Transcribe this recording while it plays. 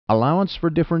Allowance for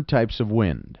different types of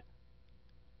wind.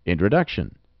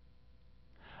 Introduction.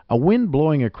 A wind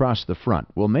blowing across the front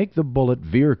will make the bullet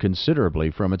veer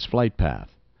considerably from its flight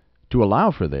path. To allow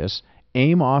for this,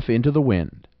 aim off into the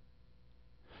wind.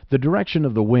 The direction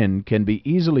of the wind can be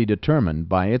easily determined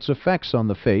by its effects on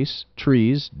the face,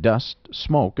 trees, dust,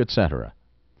 smoke, etc.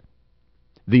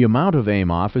 The amount of aim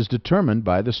off is determined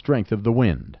by the strength of the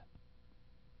wind.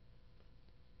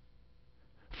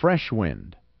 Fresh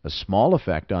wind, a small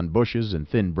effect on bushes and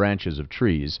thin branches of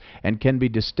trees, and can be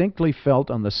distinctly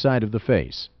felt on the side of the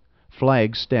face.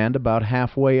 Flags stand about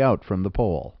halfway out from the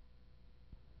pole.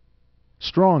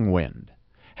 Strong wind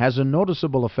has a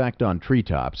noticeable effect on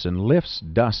treetops and lifts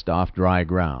dust off dry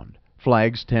ground.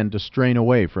 Flags tend to strain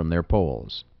away from their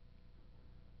poles.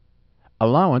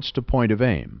 Allowance to point of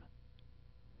aim.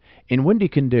 In windy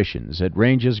conditions at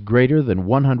ranges greater than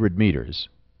 100 meters,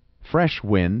 fresh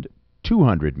wind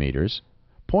 200 meters,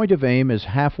 point of aim is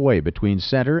halfway between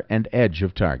center and edge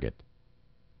of target.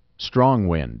 Strong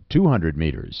wind 200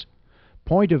 meters,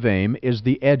 point of aim is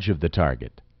the edge of the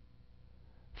target.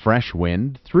 Fresh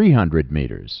wind 300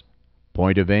 meters,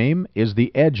 point of aim is the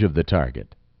edge of the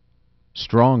target.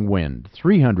 Strong wind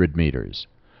 300 meters,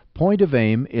 point of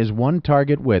aim is one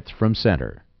target width from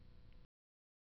center.